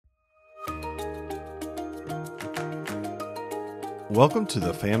Welcome to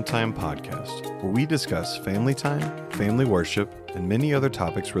the Fam Time Podcast, where we discuss family time, family worship, and many other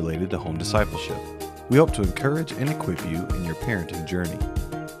topics related to home discipleship. We hope to encourage and equip you in your parenting journey.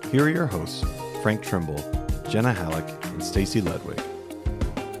 Here are your hosts, Frank Trimble, Jenna Halleck, and Stacey Ludwig.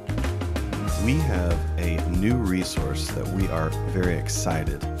 We have a new resource that we are very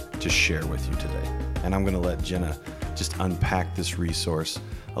excited to share with you today. And I'm going to let Jenna just unpack this resource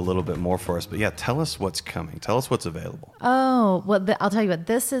a little bit more for us. But yeah, tell us what's coming. Tell us what's available. Oh, well, I'll tell you what,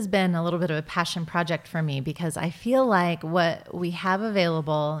 this has been a little bit of a passion project for me because I feel like what we have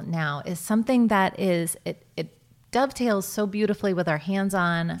available now is something that it dovetails so beautifully with our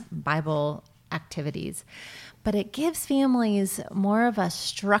hands-on Bible activities, but it gives families more of a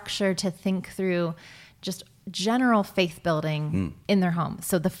structure to think through just general faith building in their home.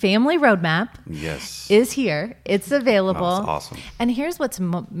 So the family roadmap is here. It's available. That's awesome. And here's what's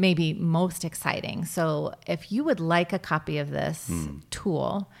maybe most exciting. So if you would like a copy of this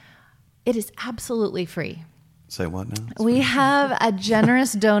tool, it is absolutely free. Say what now? We have a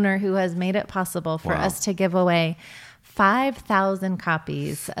generous donor who has made it possible for us to give away 5,000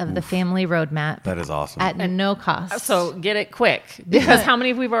 copies of the family roadmap. That is awesome. At no cost. So get it quick, because how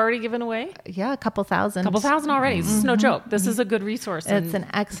many have we already given away? Yeah, a couple thousand. A couple thousand already. This is no joke. This is a good resource. It's an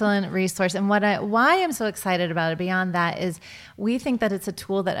excellent resource. And why I'm so excited about it beyond that is we think that it's a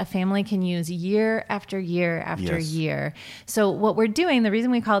tool that a family can use year after year after year. So what we're doing, the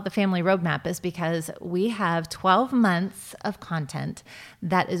reason we call it the family roadmap is because we have 12 months of content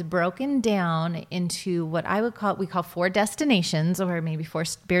that is broken down into what we call 4 destinations, or maybe 4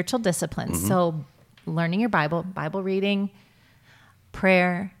 spiritual disciplines. So learning your Bible reading,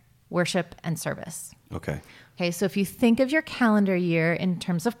 prayer, worship, and service. Okay, so if you think of your calendar year in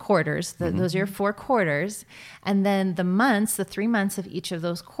terms of quarters, those are your 4 quarters, and then the 3 months of each of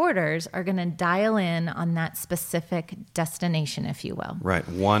those quarters are going to dial in on that specific destination, if you will. Right,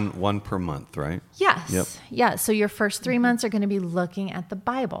 one per month, right? Yes. Yep. Yeah, so your first 3 months are going to be looking at the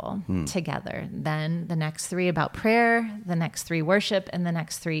Bible together. Then the next 3 about prayer, the next 3 worship, and the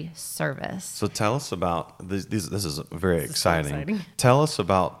next 3 service. So tell us about, this is very exciting. So exciting. Tell us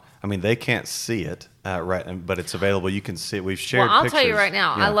about, they can't see it, right? But it's available. You can see it. We've shared Well, I'll pictures. tell you right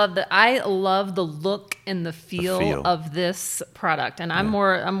now, Yeah. I love the look and the feel of this product, and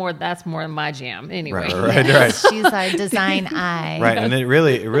that's more my jam anyway. Right. She's our design eye. Right, and it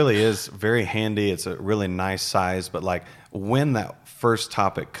really is very handy. It's a really nice size, but like when that first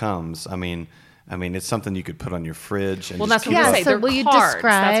topic comes, it's something you could put on your fridge. And Well, that's what I was Yeah, going to say. so They're will you cards.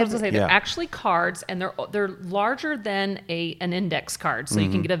 describe- That's what I was going to say. They're Yeah. actually cards, and they're larger than an index card, so you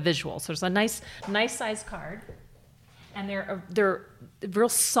can get a visual. So it's a nice size card, and they're real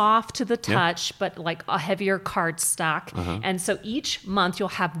soft to the touch, but like a heavier card stock. And so each month you'll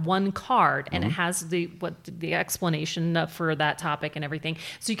have one card, and it has the explanation for that topic and everything.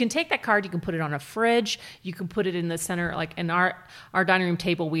 So you can take that card, you can put it on a fridge, you can put it in the center, like in our dining room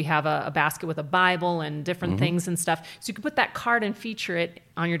table, we have a basket with a Bible and different things and stuff. So you can put that card and feature it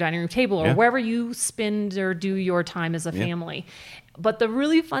on your dining room table or wherever you spend or do your time as a family. But the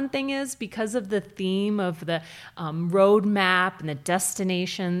really fun thing is, because of the theme of the roadmap and the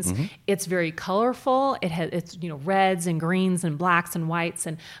destinations, it's very colorful. It's reds and greens and blacks and whites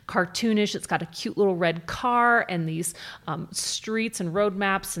and cartoonish. It's got a cute little red car and these streets and road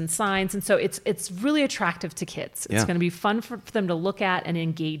maps and signs, and so it's really attractive to kids. It's going to be fun for them to look at and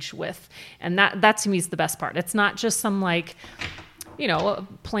engage with, and that to me is the best part. It's not just some a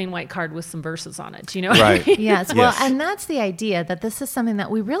plain white card with some verses on it, Right. Yes. Well, and that's the idea, that this is something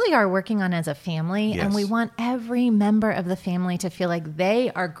that we really are working on as a family, and we want every member of the family to feel like they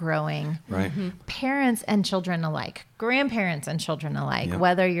are growing. Right. Parents and children alike, grandparents and children alike,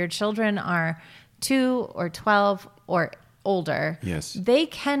 whether your children are 2 or 12 or older, they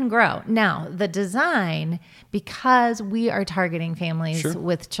can grow. Now, the design, because we are targeting families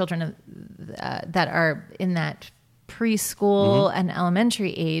with children that are in that preschool and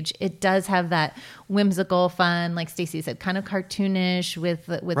elementary age, it does have that whimsical fun, like Stacey said, kind of cartoonish with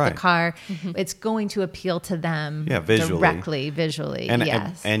the car. It's going to appeal to them visually.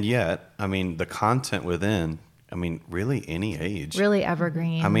 And yet, the content within, really any age. Really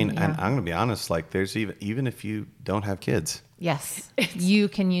evergreen. And I'm going to be honest, like there's even if you don't have kids. Yes, you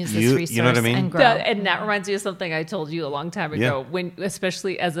can use this resource you know what I mean? and grow. And that reminds me of something I told you a long time ago, when,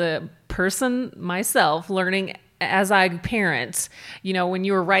 especially as a person myself, learning as I parent, when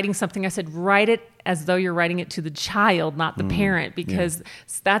you were writing something, I said, write it as though you're writing it to the child, not the parent, because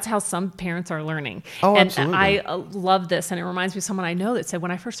that's how some parents are learning. Oh, and absolutely. I love this. And it reminds me of someone I know that said,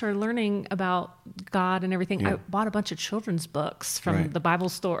 when I first started learning about God and everything, I bought a bunch of children's books from the Bible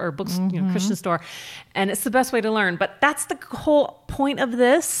store or books, Christian store. And it's the best way to learn. But that's the whole point of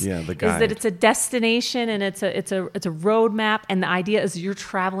this, the is guide. that it's a destination and it's a roadmap. And the idea is you're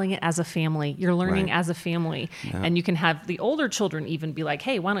traveling it as a family. You're learning as a family. Yeah. And you can have the older children even be like,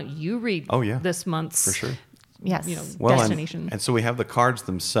 hey, why don't you read this month's for sure. Destination. And so we have the cards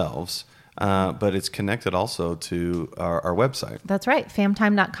themselves, but it's connected also to our website. That's right.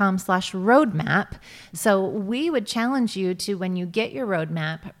 famtime.com/roadmap. So we would challenge you to, when you get your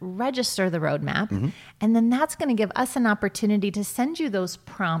roadmap, register the roadmap. And then that's going to give us an opportunity to send you those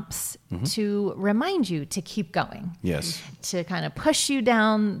prompts to remind you to keep going. Yes. To kind of push you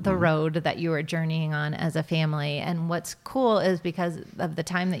down the road that you are journeying on as a family. And what's cool is, because of the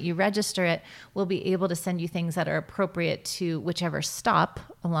time that you register it, we'll be able to send you things that are appropriate to whichever stop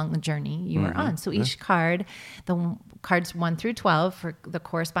along the journey you are on. So each card, the cards 1 through 12 for the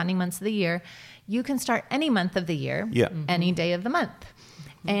corresponding months of the year, you can start any month of the year, any day of the month.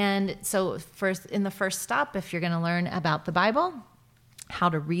 And so in the first stop, if you're going to learn about the Bible, how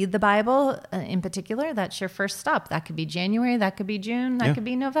to read the Bible in particular, that's your first stop. That could be January, that could be June, that could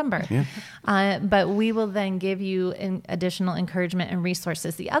be November. But we will then give you additional encouragement and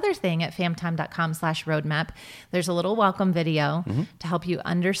resources. The other thing at famtime.com/roadmap, there's a little welcome video to help you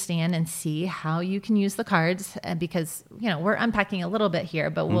understand and see how you can use the cards, because we're unpacking a little bit here,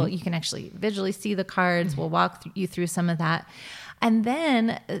 but you can actually visually see the cards. We'll walk you through some of that. And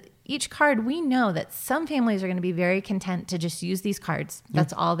then each card, we know that some families are going to be very content to just use these cards.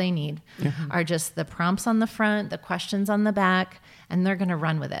 That's all they need, are just the prompts on the front, the questions on the back, and they're going to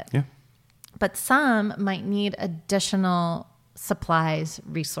run with it. But some might need additional supplies,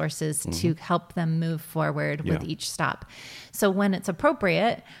 resources to help them move forward with each stop. So when it's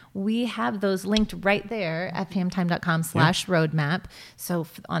appropriate, we have those linked right there at famtime.com/roadmap. So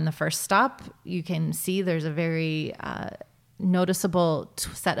on the first stop, you can see there's a very noticeable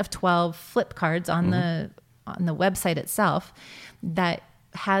set of 12 flip cards on the website itself that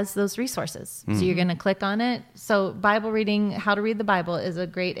has those resources. So you're going to click on it. So Bible reading, how to read the Bible is a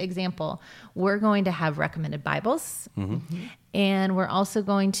great example. We're going to have recommended Bibles. And we're also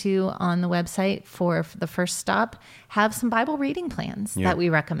going to, on the website for the first stop, have some Bible reading plans that we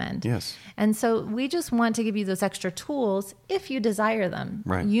recommend. Yes. And so we just want to give you those extra tools if you desire them.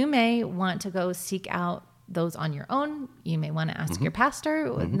 Right. You may want to go seek out those on your own. You may want to ask your pastor,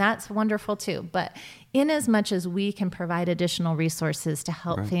 and that's wonderful too. But in as much as we can provide additional resources to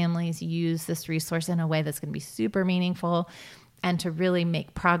help families use this resource in a way that's going to be super meaningful and to really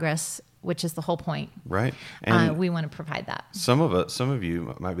make progress, which is the whole point. Right. And we want to provide that. Some of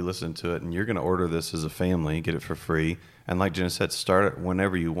you might be listening to it and you're going to order this as a family, get it for free. And like Jenna said, start it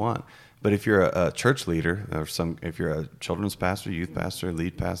whenever you want. But if you're a church leader, or if you're a children's pastor, youth pastor,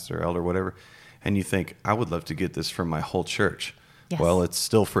 lead pastor, elder, whatever, and you think, I would love to get this from my whole church. Yes. Well, it's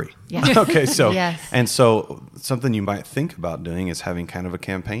still free. Yes. Okay, so Yes. And so something you might think about doing is having kind of a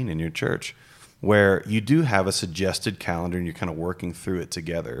campaign in your church where you do have a suggested calendar and you're kind of working through it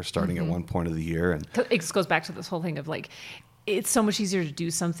together, starting at one point of the year. And it goes back to this whole thing of like, it's so much easier to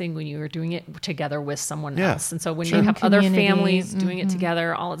do something when you are doing it together with someone else. And so when you have other families doing it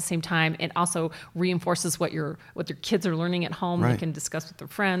together all at the same time, it also reinforces what your kids are learning at home. They can discuss with their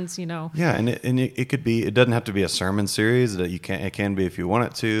friends, Yeah, and it could be, it doesn't have to be a sermon series. That it can be if you want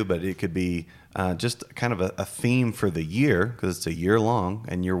it to, but it could be just kind of a theme for the year, because it's a year long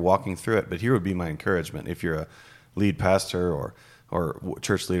and you're walking through it. But here would be my encouragement: if you're a lead pastor or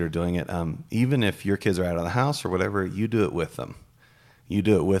church leader doing it, even if your kids are out of the house or whatever, you do it with them. You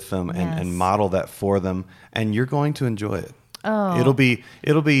do it with them and model that for them, and you're going to enjoy it. Oh.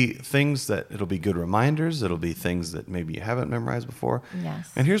 It'll be things that, it'll be good reminders. It'll be things that maybe you haven't memorized before.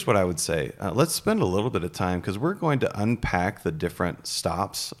 Yes. And here's what I would say. Let's spend a little bit of time, because we're going to unpack the different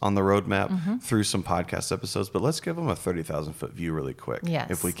stops on the roadmap through some podcast episodes, but let's give them a 30,000-foot view really quick,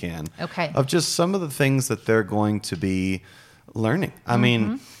 if we can. Okay. Of just some of the things that they're going to be learning. I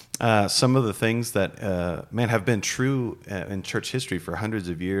mean, some of the things that, have been true in church history for hundreds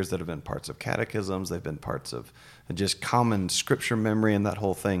of years, that have been parts of catechisms, they've been parts of just common scripture memory and that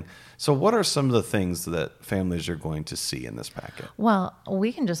whole thing. So what are some of the things that families are going to see in this packet? Well,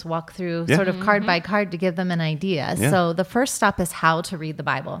 we can just walk through sort of card by card to give them an idea. Yeah. So the first stop is how to read the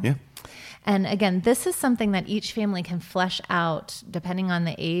Bible. Yeah. And again, this is something that each family can flesh out depending on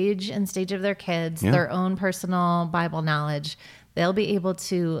the age and stage of their kids, their own personal Bible knowledge. They'll be able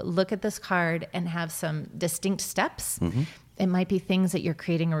to look at this card and have some distinct steps. It might be things that you're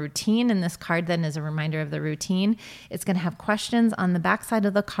creating a routine, and this card then is a reminder of the routine. It's going to have questions on the backside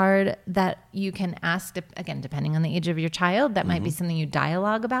of the card that you can ask, again, depending on the age of your child. That might be something you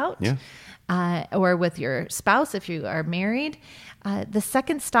dialogue about, or with your spouse if you are married. The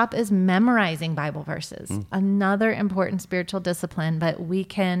second stop is memorizing Bible verses, another important spiritual discipline, but we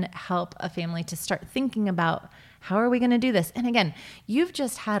can help a family to start thinking about, how are we going to do this? And again, you've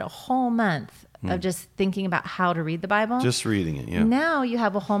just had a whole month of just thinking about how to read the Bible. Just reading it, yeah. Now you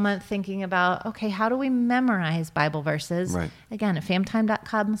have a whole month thinking about, okay, how do we memorize Bible verses? Right. Again, at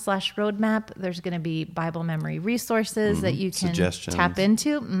famtime.com/roadmap, there's going to be Bible memory resources that you can tap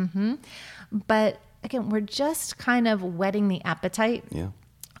into. But again, we're just kind of whetting the appetite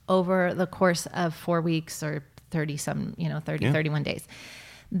over the course of 4 weeks or 31 days.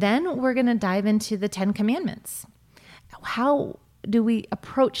 Then we're going to dive into the 10 Commandments. How do we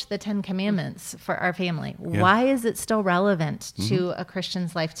approach the 10 Commandments for our family? Why is it still relevant to a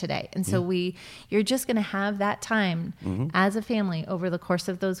Christian's life today? And so you're just going to have that time as a family over the course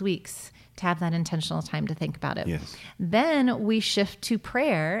of those weeks to have that intentional time to think about it. Yes. Then we shift to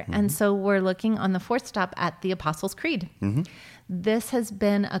prayer. And so we're looking on the fourth stop at the Apostles' Creed. This has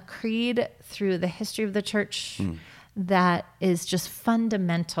been a creed through the history of the church that is just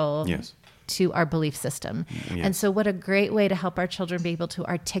fundamental to our belief system. And so what a great way to help our children be able to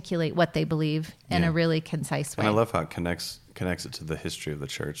articulate what they believe in a really concise way. And I love how it connects it to the history of the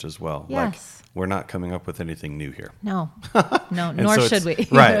church as well. Yes. Like, we're not coming up with anything new here. No, nor should we.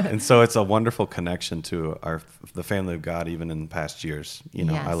 Right. And so it's a wonderful connection to the family of God, even in past years.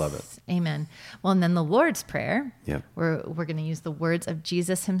 I love it. Amen. Well, and then the Lord's Prayer, Yeah. we're going to use the words of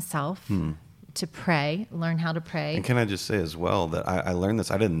Jesus himself to pray, learn how to pray. And can I just say as well that I learned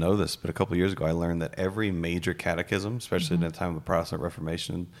this, I didn't know this, but a couple of years ago I learned that every major catechism, especially in the time of the Protestant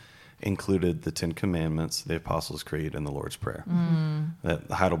Reformation, included the 10 Commandments, the Apostles' Creed, and the Lord's Prayer. The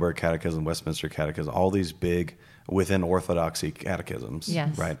Heidelberg Catechism, Westminster Catechism, all these big, within Orthodoxy catechisms,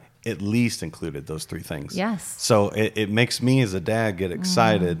 right, at least included those three things. Yes. So it makes me as a dad get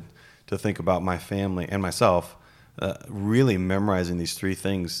excited to think about my family and myself really memorizing these three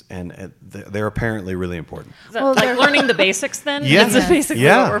things, and they're apparently really important. Is that like learning the basics then? Yes. That's basically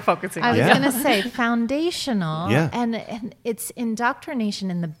what we're focusing on. I was going to say foundational, and it's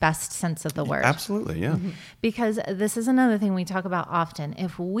indoctrination in the best sense of the word. Absolutely, yeah. Because this is another thing we talk about often.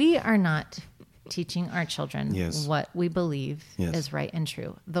 If we are not teaching our children what we believe is right and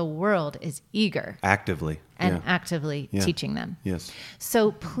true, the world is eager actively teaching them. Yes.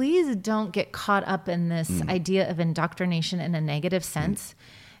 So please don't get caught up in this idea of indoctrination in a negative sense.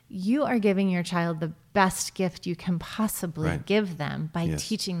 You are giving your child the best gift you can possibly give them by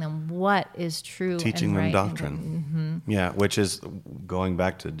teaching them what is true, teaching and them right doctrine. Which is going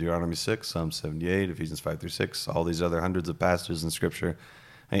back to Deuteronomy 6, Psalm 78, Ephesians 5-6, all these other hundreds of passages in Scripture.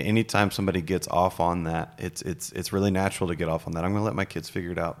 Anytime somebody gets off on that, it's really natural to get off on that. I'm going to let my kids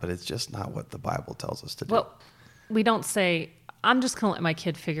figure it out, but it's just not what the Bible tells us to do. Well, we don't say, I'm just going to let my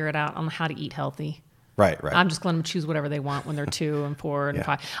kid figure it out on how to eat healthy. Right. I'm just going to choose whatever they want when they're 2 and 4 and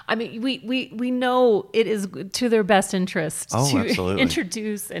 5. I mean, we know it is to their best interest to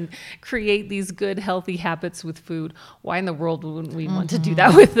introduce and create these good, healthy habits with food. Why in the world wouldn't we want to do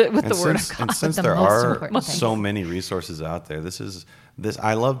that with the Word of God? And since there are so many resources out there,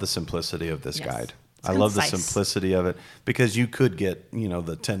 I love the simplicity of this guide. I love the simplicity of it, because you could get,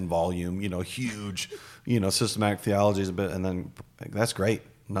 the 10 volume, huge, systematic theologies a bit, and then that's great.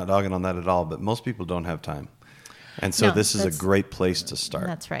 I'm not dogging on that at all, but most people don't have time. And so this is a great place to start.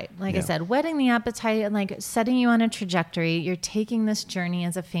 That's right. Like I said, whetting the appetite and like setting you on a trajectory. You're taking this journey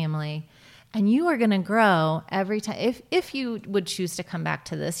as a family, and you are going to grow every time. If you would choose to come back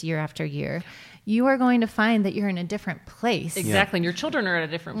to this year after year, you are going to find that you're in a different place. Exactly. And your children are at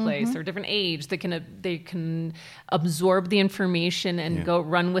a different place or a different age. They can absorb the information and go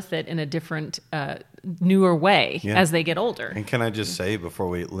run with it in a different, newer way as they get older. And can I just say, before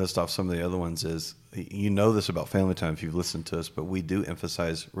we list off some of the other ones, is this about family time if you've listened to us, but we do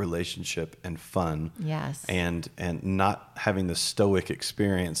emphasize relationship and fun. Yes. And not having the stoic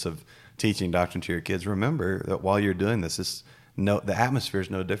experience of teaching doctrine to your kids. Remember that while you're doing this, the atmosphere is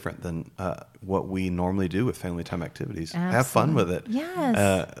no different than what we normally do with family time activities. Absolutely. Have fun with it.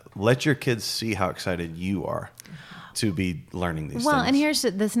 Yes. Let your kids see how excited you are to be learning these things. Well, and here's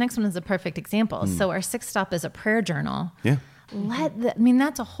this next one is a perfect example. So our sixth stop is a prayer journal. Yeah.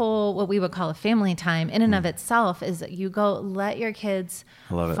 That's a whole, what we would call a family time in and of itself, is that you go let your kids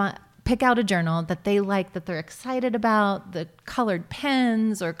pick out a journal that they like, that they're excited about, the colored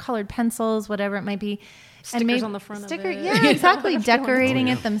pens or colored pencils, whatever it might be. Stickers on the front of it. Yeah, exactly. Decorating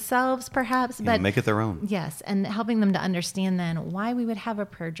it themselves, perhaps. Yeah, But make it their own. yes, and helping them to understand then why we would have a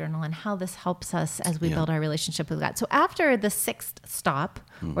prayer journal and how this helps us as we build our relationship with God. So after the 6th stop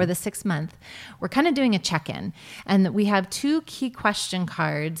or the 6th month, we're kind of doing a check-in. And we have 2 key question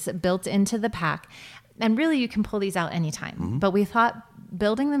cards built into the pack. And really, you can pull these out anytime. But we thought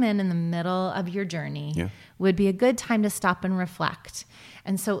building them in the middle of your journey would be a good time to stop and reflect.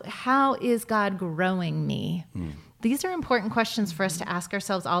 And so how is God growing me? These are important questions for us to ask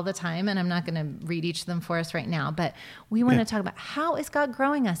ourselves all the time. And I'm not going to read each of them for us right now, but we want to talk about how is God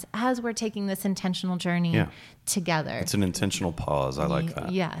growing us as we're taking this intentional journey together. It's an intentional pause. I like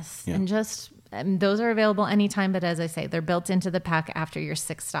that. Yes. And just... those are available anytime, but as I say, they're built into the pack after your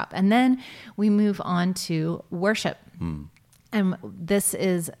 6th stop. And then we move on to worship. And this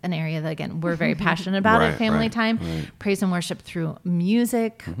is an area that, again, we're very passionate about at Family Time. Praise and worship through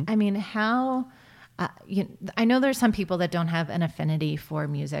music. I mean, how... I know there's some people that don't have an affinity for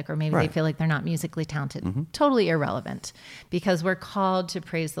music, or maybe they feel like they're not musically talented. Totally irrelevant, because we're called to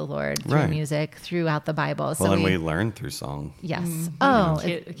praise the Lord through music throughout the Bible. Well, so and we learn through song. Yes.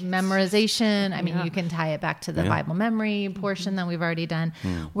 Memorization. I mean, you can tie it back to the Bible memory portion that we've already done.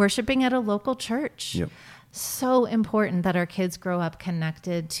 Worshiping at a local church. So important that our kids grow up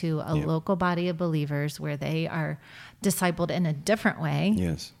connected to a local body of believers where they are discipled in a different way.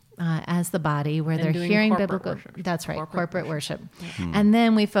 Yes. As the body, where And they're hearing biblical. Worship. That's right, corporate worship. And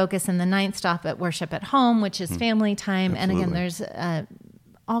then we focus in the 9th stop at worship at home, which is family time. Absolutely. And again, there's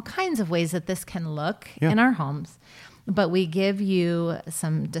all kinds of ways that this can look in our homes. But we give you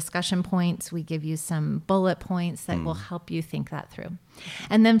some discussion points. We give you some bullet points that will help you think that through.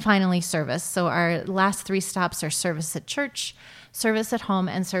 And then finally, service. So our last 3 stops are service at church, service at home,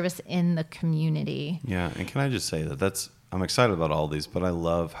 and service in the community. Yeah, and can I just say that I'm excited about all these, but I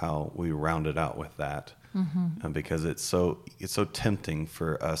love how we round it out with that, because it's so tempting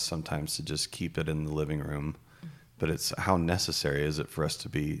for us sometimes to just keep it in the living room, but it's how necessary is it for us to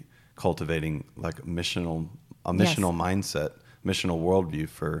be cultivating like a missional mindset, missional worldview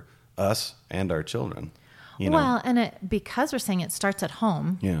for us and our children. Well, and because we're saying it starts at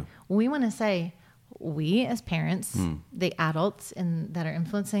home, we want to say, we as parents, the adults that are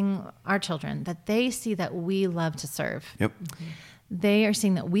influencing our children, that they see that we love to serve. They are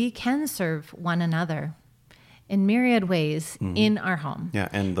seeing that we can serve one another in myriad ways in our home. Yeah,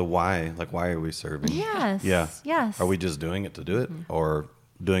 and the why, like why are we serving? Yes. Yeah. Yes. Are we just doing it to do it, or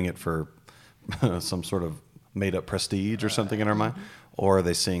doing it for some sort of made up prestige or something in our mind? Or are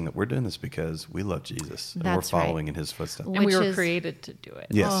they seeing that we're doing this because we love Jesus and we're following in his footsteps? And we were created to do it.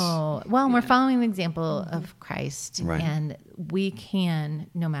 Yes. Oh, well, and we're following the example of Christ. And we can,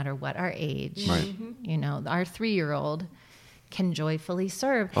 no matter what our age, our 3-year-old can joyfully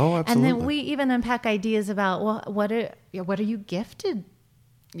serve. Oh, absolutely. And then we even unpack ideas about, well, what are you gifted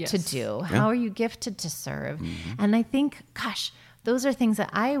to do? How are you gifted to serve? And I think, gosh, those are things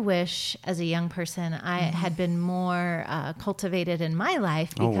that I wish as a young person I had been more cultivated in my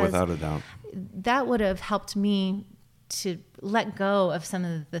life, because without a doubt, that would have helped me to let go of some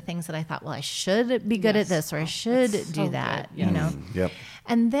of the things that I thought, well, I should be good at this, or I should do that,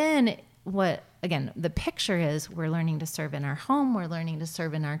 And then again, the picture is we're learning to serve in our home, we're learning to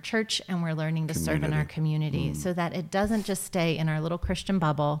serve in our church, and we're learning to serve in our community, so that it doesn't just stay in our little Christian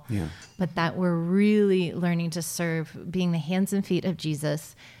bubble, but that we're really learning to serve, being the hands and feet of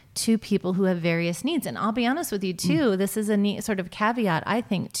Jesus to people who have various needs. And I'll be honest with you too, this is a neat sort of caveat, I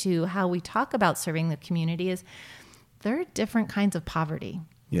think, to how we talk about serving the community, is there are different kinds of poverty.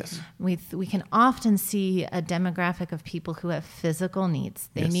 Yes. We can often see a demographic of people who have physical needs.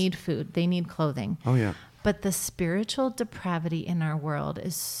 They need food. They need clothing. Oh, yeah. But the spiritual depravity in our world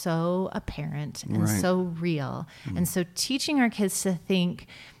is so apparent and so real. And so teaching our kids to think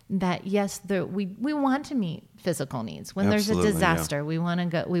that, yes, we want to meet physical needs. When there's a disaster, we want to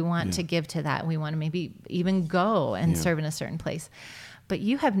go. We want to give to that. We want to maybe even go and serve in a certain place. But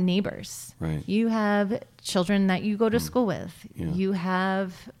you have neighbors. Right. You have children that you go to school with. Yeah. You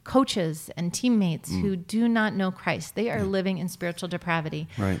have coaches and teammates who do not know Christ. They are living in spiritual depravity.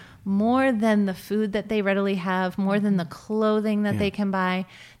 Right. More than the food that they readily have, more than the clothing that they can buy.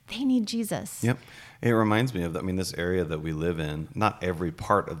 They need Jesus. Yep. It reminds me of, this area that we live in, not every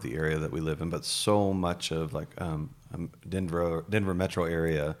part of the area that we live in, but so much of Denver metro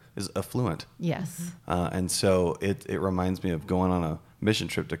area is affluent. Yes. And so it reminds me of going on a mission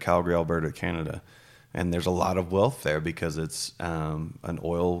trip to Calgary, Alberta, Canada. And there's a lot of wealth there because it's an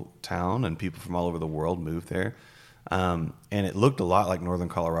oil town and people from all over the world move there. And it looked a lot like northern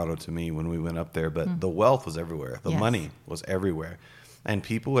Colorado to me when we went up there, but the wealth was everywhere. The money was everywhere. And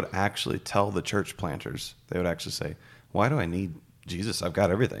people would actually tell the church planters, they would actually say, why do I need Jesus? I've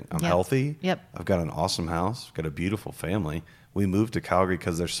got everything. I'm healthy. Yep. I've got an awesome house. I've got a beautiful family. We moved to Calgary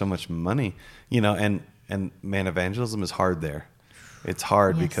because there's so much money, and man, evangelism is hard there. It's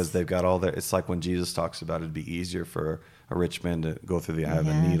hard because they've got all their, it's like when Jesus talks about it'd be easier for a rich man to go through the eye of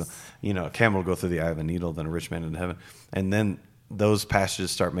a needle, a camel to go through the eye of a needle than a rich man in heaven. And then those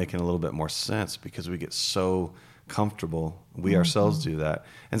passages start making a little bit more sense because we get so comfortable. We ourselves do that.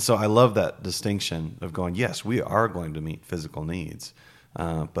 And so I love that distinction of going, yes, we are going to meet physical needs,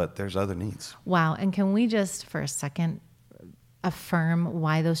 but there's other needs. Wow. And can we just for a second affirm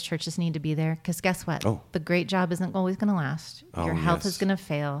why those churches need to be there? Because guess what? The great job isn't always going to last. Your health is going to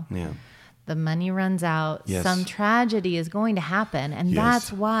fail. Yeah. The money runs out. Yes. Some tragedy is going to happen. And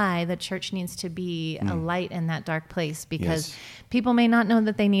that's why the church needs to be a light in that dark place, because people may not know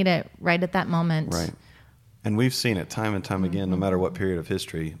that they need it right at that moment. Right. And we've seen it time and time again, no matter what period of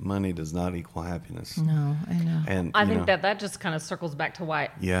history, money does not equal happiness. No, I know. And I think that just kind of circles back to why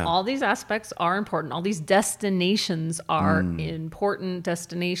Yeah. all these aspects are important. All these destinations are important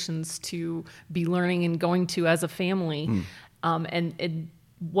destinations to be learning and going to as a family. And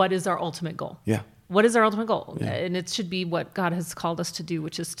what is our ultimate goal? Yeah. What is our ultimate goal? Yeah. And it should be what God has called us to do,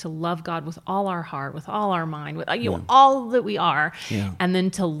 which is to love God with all our heart, with all our mind, with all that we are, and then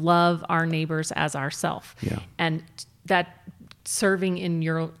to love our neighbors as ourself. Yeah. And that serving in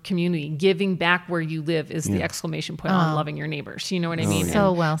your community, giving back where you live is the exclamation point on loving your neighbors. You know what I mean?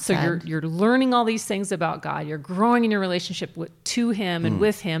 So well So said. you're learning all these things about God. You're growing in your relationship to Him and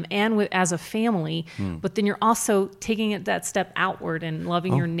with Him and as a family. But then you're also taking it that step outward and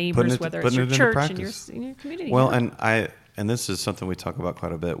loving your neighbors, whether it's your church and your community. Well, and this is something we talk about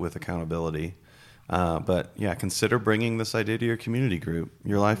quite a bit with accountability. But consider bringing this idea to your community group,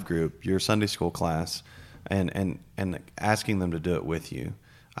 your life group, your Sunday school class, and asking them to do it with you.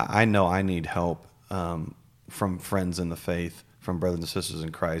 I know I need help from friends in the faith, from brothers and sisters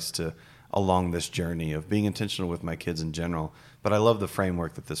in Christ along this journey of being intentional with my kids in general. But I love the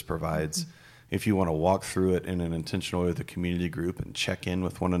framework that this provides. If you want to walk through it in an intentional way with a community group and check in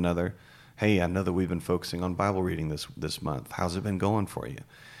with one another. Hey, I know that we've been focusing on Bible reading this month. How's it been going for you?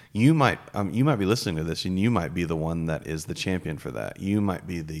 You might be listening to this, and you might be the one that is the champion for that. You might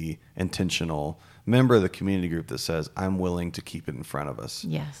be the intentional member of the community group that says, I'm willing to keep it in front of us.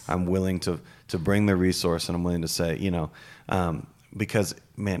 Yes. I'm willing to bring the resource, and I'm willing to say, because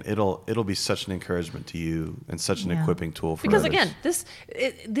man, it'll be such an encouragement to you and such an equipping tool for because others. again,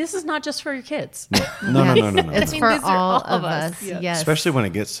 this is not just for your kids. No. It's for these are all of us. Yes. Especially when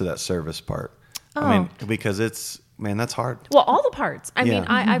it gets to that service part. I mean, because that's hard. Well, all the parts. I mean,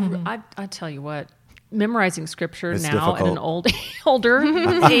 I tell you what, memorizing scripture It's now difficult. at an older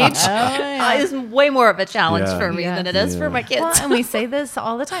age is way more of a challenge for me than it is for my kids. Well, and we say this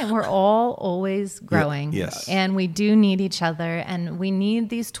all the time. We're all always growing. Yes. And we do need each other, and we need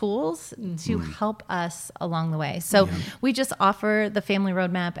these tools to help us along the way. So we just offer the Family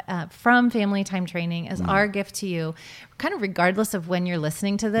Roadmap from Family Time Training as our gift to you, kind of regardless of when you're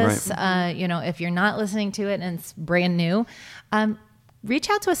listening to this. Right. If you're not listening to it and it's brand new,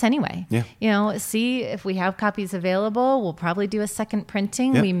 reach out to us anyway. Yeah. See if we have copies available. We'll probably do a second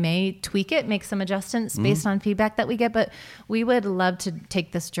printing. Yeah. We may tweak it, make some adjustments based on feedback that we get, but we would love to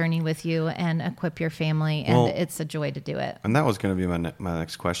take this journey with you and equip your family, and it's a joy to do it. And that was going to be my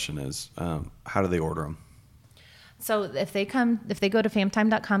next question is, how do they order them? So if they go to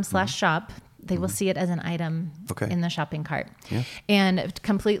famtime.com/shop, they will see it as an item in the shopping cart. Yeah. And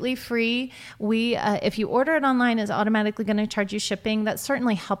completely free. We, if you order it online, is automatically going to charge you shipping. That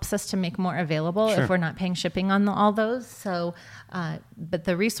certainly helps us to make more available if we're not paying shipping on all those. So, but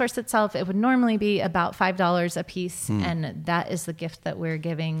the resource itself, it would normally be about $5 a piece. And that is the gift that we're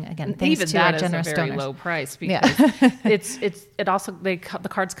giving. Again, thanks Even to that our is generous a very donors. low price because it also the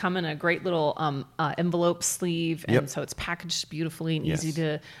cards come in a great little envelope sleeve, and so it's packaged beautifully and easy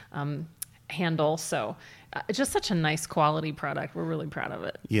to handle. So it's just such a nice quality product. We're really proud of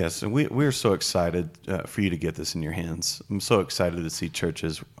it. Yes, and we're so excited for you to get this in your hands. I'm so excited to see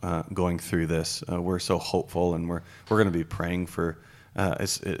churches going through this. We're so hopeful, and we're going to be praying for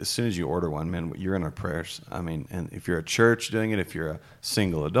as soon as you order one, man, you're in our prayers. I mean, and if you're a church doing it, if you're a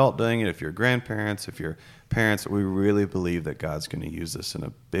single adult doing it, if you're grandparents, if you're parents, we really believe that God's going to use this in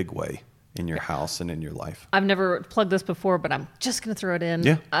a big way in your house and in your life. I've never plugged this before, but I'm just going to throw it in.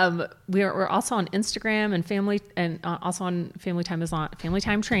 Yeah. We're also on Instagram and also on Family Time is on Family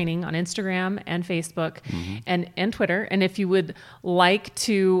Time Training on Instagram and Facebook and Twitter. And if you would like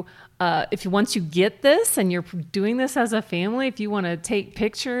to once you get this and you're doing this as a family, if you want to take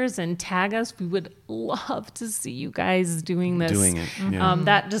pictures and tag us, we would love to see you guys doing this. Doing it. Yeah.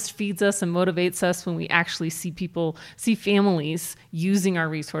 That just feeds us and motivates us when we actually see families using our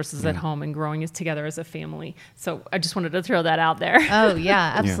resources at home and growing it together as a family. So I just wanted to throw that out there. Oh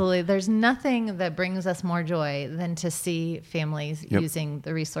yeah, absolutely. Yeah. There's nothing that brings us more joy than to see families using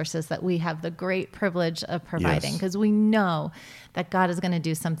the resources that we have the great privilege of providing, because we know that God is going to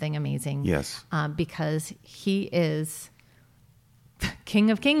do something amazing. Yes. Because He is King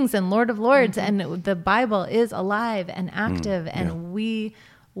of Kings and Lord of Lords, and the Bible is alive and active, and we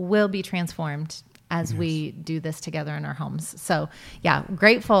will be transformed as we do this together in our homes. So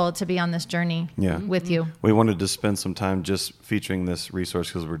grateful to be on this journey with you. We wanted to spend some time just featuring this resource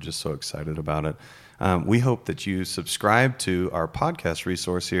because we're just so excited about it. We hope that you subscribe to our podcast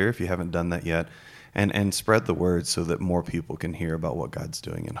resource here if you haven't done that yet, and spread the word so that more people can hear about what God's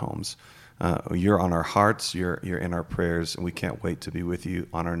doing in homes. You're on our hearts, you're in our prayers, and we can't wait to be with you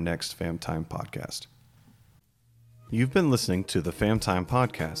on our next Fam Time podcast. You've been listening to the Fam Time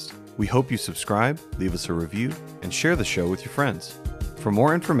podcast. We hope you subscribe, leave us a review, and share the show with your friends. For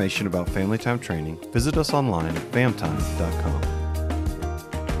more information about Family Time training, visit us online at famtime.com.